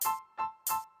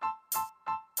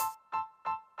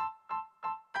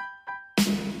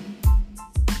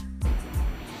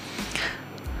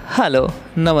Hello,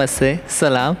 Namaste,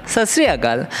 Salam, Sat Sri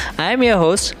Akal. I am your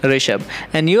host Rishabh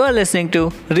and you are listening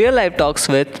to Real Life Talks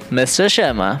with Mr.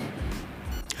 Sharma.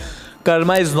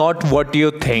 Karma is not what you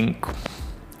think.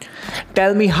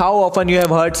 Tell me how often you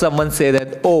have heard someone say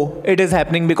that, oh, it is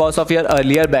happening because of your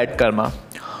earlier bad karma.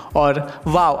 Or,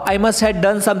 wow, I must have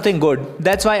done something good.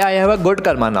 That's why I have a good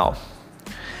karma now.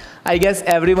 I guess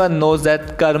everyone knows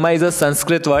that karma is a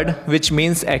Sanskrit word which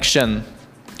means action.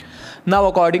 Now,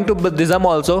 according to Buddhism,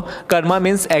 also, karma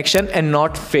means action and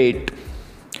not fate.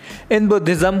 In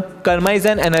Buddhism, karma is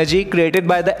an energy created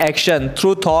by the action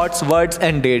through thoughts, words,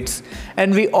 and deeds,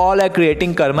 and we all are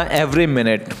creating karma every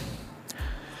minute.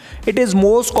 It is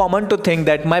most common to think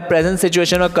that my present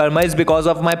situation or karma is because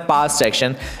of my past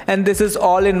action, and this is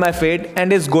all in my fate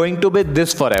and is going to be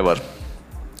this forever.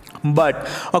 But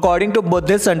according to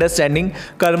Buddhist understanding,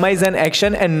 karma is an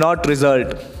action and not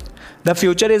result. The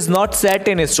future is not set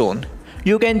in stone.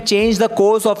 You can change the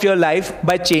course of your life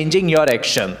by changing your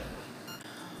action.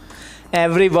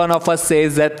 Every one of us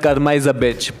says that karma is a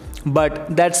bitch,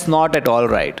 but that's not at all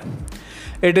right.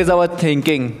 It is our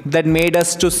thinking that made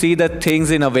us to see the things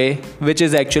in a way which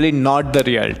is actually not the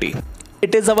reality.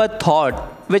 It is our thought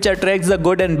which attracts the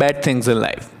good and bad things in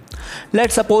life.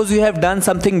 Let's suppose you have done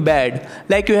something bad,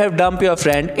 like you have dumped your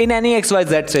friend in any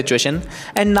XYZ situation,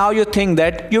 and now you think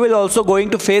that you will also going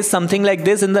to face something like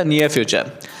this in the near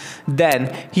future.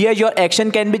 Then, here your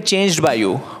action can be changed by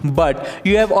you, but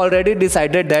you have already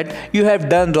decided that you have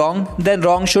done wrong, then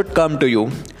wrong should come to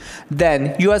you.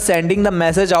 Then, you are sending the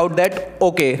message out that,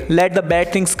 okay, let the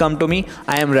bad things come to me,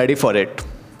 I am ready for it.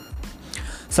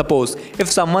 Suppose if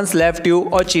someone's left you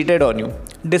or cheated on you,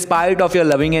 despite of your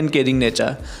loving and caring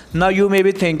nature, now you may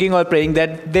be thinking or praying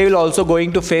that they will also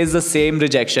going to face the same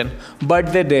rejection,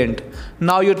 but they didn't.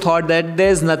 Now you thought that there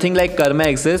is nothing like karma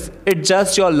exists, it's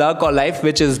just your luck or life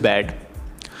which is bad.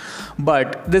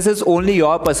 But this is only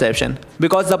your perception,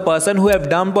 because the person who have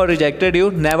dumped or rejected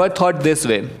you never thought this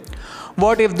way.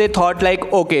 What if they thought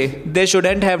like, okay, they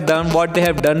shouldn't have done what they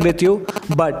have done with you,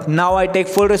 but now I take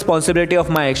full responsibility of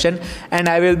my action and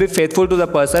I will be faithful to the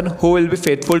person who will be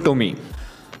faithful to me.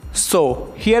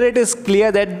 So, here it is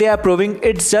clear that they are proving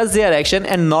it's just their action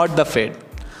and not the fate.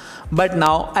 But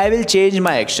now I will change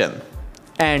my action.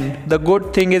 And the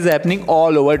good thing is happening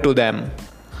all over to them.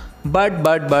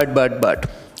 But.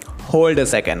 Hold a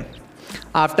second.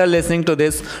 After listening to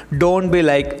this, don't be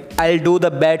like, I'll do the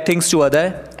bad things to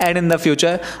other and in the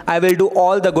future, I will do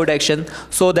all the good action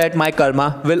so that my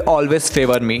karma will always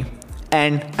favor me.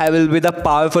 And I will be the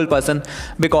powerful person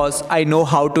because I know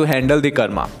how to handle the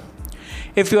karma.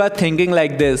 If you are thinking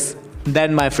like this,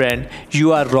 then my friend,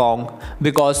 you are wrong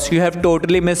because you have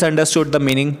totally misunderstood the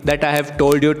meaning that I have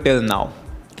told you till now.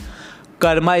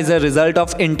 Karma is a result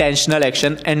of intentional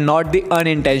action and not the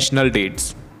unintentional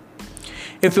deeds.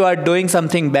 If you are doing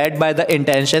something bad by the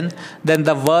intention, then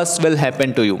the worst will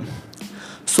happen to you.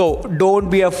 So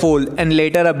don't be a fool and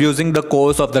later abusing the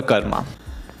course of the karma.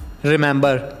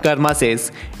 Remember, karma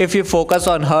says, if you focus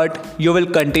on hurt, you will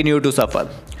continue to suffer.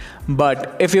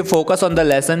 But if you focus on the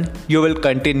lesson, you will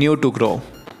continue to grow.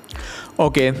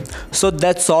 Okay, so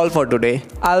that's all for today.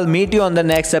 I'll meet you on the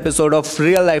next episode of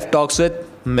Real Life Talks with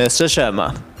Mr.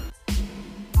 Sharma.